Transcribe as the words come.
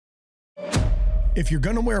If you're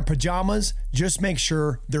going to wear pajamas, just make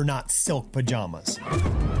sure they're not silk pajamas.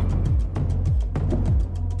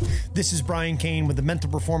 This is Brian Kane with the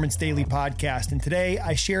Mental Performance Daily Podcast, and today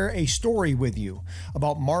I share a story with you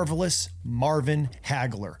about marvelous Marvin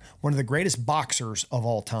Hagler, one of the greatest boxers of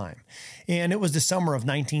all time. And it was the summer of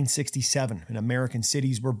 1967, and American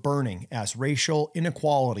cities were burning as racial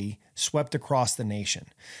inequality swept across the nation.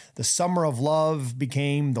 The summer of love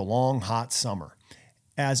became the long, hot summer,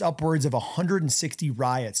 as upwards of 160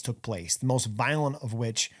 riots took place, the most violent of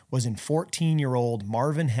which was in 14-year-old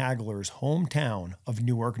Marvin Hagler's hometown of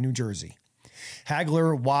Newark, New Jersey.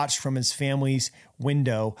 Hagler watched from his family's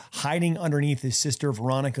window, hiding underneath his sister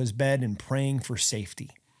Veronica's bed and praying for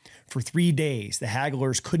safety. For 3 days, the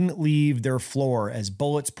Haglers couldn't leave their floor as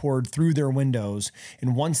bullets poured through their windows,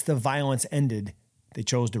 and once the violence ended, they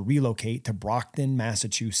chose to relocate to Brockton,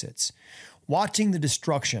 Massachusetts. Watching the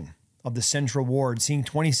destruction of the Central Ward, seeing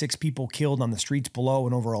 26 people killed on the streets below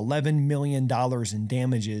and over $11 million in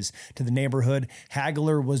damages to the neighborhood,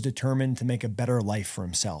 Hagler was determined to make a better life for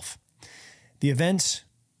himself. The events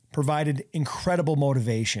provided incredible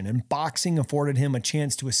motivation, and boxing afforded him a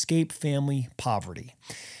chance to escape family poverty.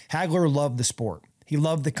 Hagler loved the sport. He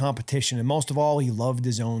loved the competition, and most of all, he loved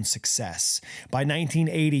his own success. By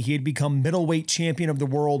 1980, he had become middleweight champion of the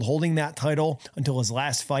world, holding that title until his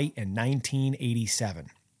last fight in 1987.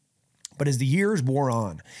 But as the years wore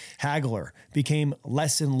on, Hagler became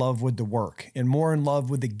less in love with the work and more in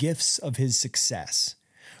love with the gifts of his success.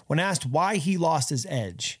 When asked why he lost his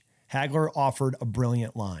edge, Hagler offered a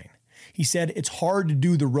brilliant line. He said, "It's hard to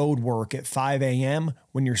do the road work at 5 a.m.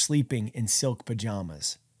 when you're sleeping in silk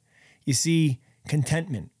pajamas." You see,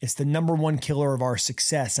 contentment is the number one killer of our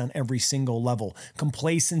success on every single level.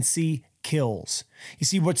 Complacency kills. You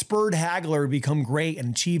see, what spurred Hagler to become great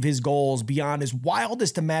and achieve his goals beyond his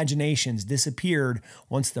wildest imaginations disappeared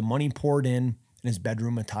once the money poured in and his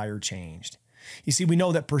bedroom attire changed. You see, we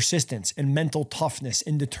know that persistence and mental toughness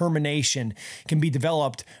and determination can be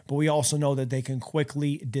developed, but we also know that they can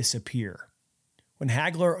quickly disappear. When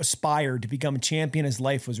Hagler aspired to become a champion, his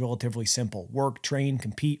life was relatively simple: work, train,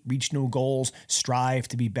 compete, reach new goals, strive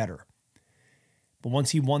to be better. But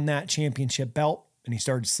once he won that championship belt and he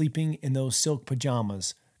started sleeping in those silk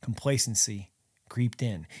pajamas, complacency creeped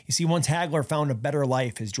in. You see, once Hagler found a better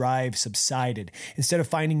life, his drive subsided. Instead of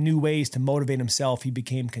finding new ways to motivate himself, he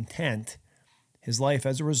became content. His life,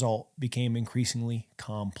 as a result, became increasingly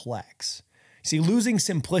complex. See, losing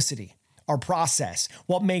simplicity, our process,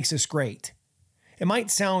 what makes us great. It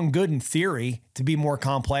might sound good in theory to be more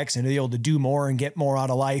complex and to be able to do more and get more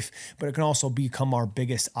out of life, but it can also become our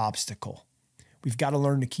biggest obstacle. We've got to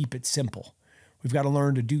learn to keep it simple. We've got to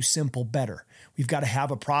learn to do simple better. We've got to have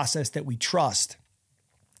a process that we trust.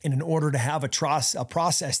 And in order to have a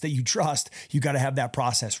process that you trust, you got to have that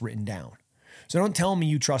process written down. So don't tell me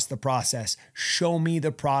you trust the process. Show me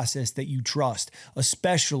the process that you trust,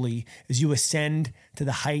 especially as you ascend to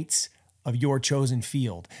the heights of your chosen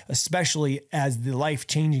field, especially as the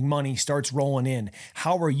life-changing money starts rolling in.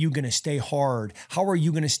 How are you going to stay hard? How are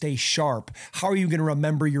you going to stay sharp? How are you going to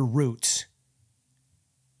remember your roots?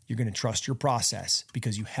 You're going to trust your process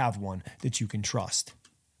because you have one that you can trust.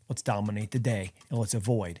 Let's dominate the day and let's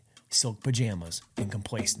avoid silk pajamas and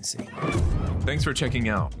complacency. Thanks for checking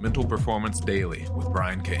out Mental Performance Daily with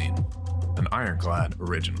Brian Kane, an Ironclad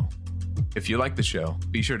original. If you like the show,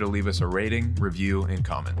 be sure to leave us a rating, review, and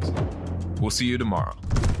comments. We'll see you tomorrow.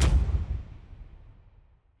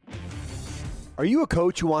 Are you a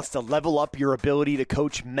coach who wants to level up your ability to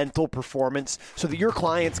coach mental performance so that your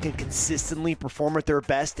clients can consistently perform at their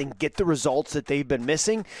best and get the results that they've been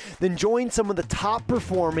missing? Then join some of the top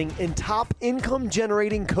performing and top income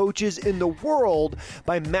generating coaches in the world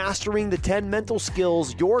by mastering the 10 mental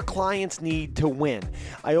skills your clients need to win.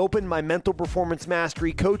 I open my Mental Performance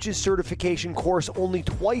Mastery Coaches Certification course only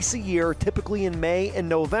twice a year, typically in May and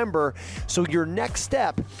November. So your next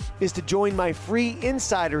step is to join my free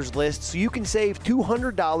insiders list so you can save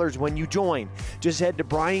 $200 when you join. Just head to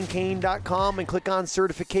briankane.com and click on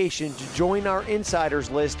certification to join our insiders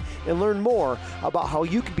list and learn more about how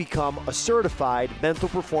you can become a certified mental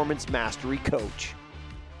performance mastery coach.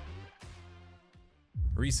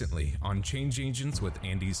 Recently on Change Agents with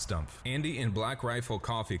Andy Stumpf, Andy and Black Rifle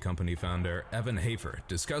Coffee Company founder Evan Hafer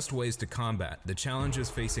discussed ways to combat the challenges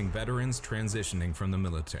facing veterans transitioning from the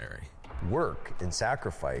military. Work and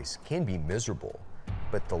sacrifice can be miserable,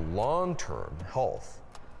 but the long-term health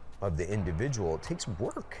of the individual, it takes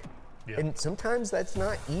work. Yeah. And sometimes that's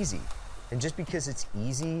not easy. And just because it's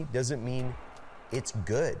easy doesn't mean It's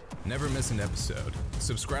good. Never miss an episode.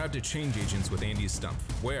 Subscribe to Change Agents with Andy Stumpf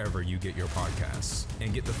wherever you get your podcasts,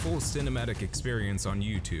 and get the full cinematic experience on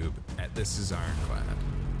YouTube at This Is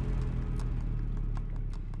Ironclad.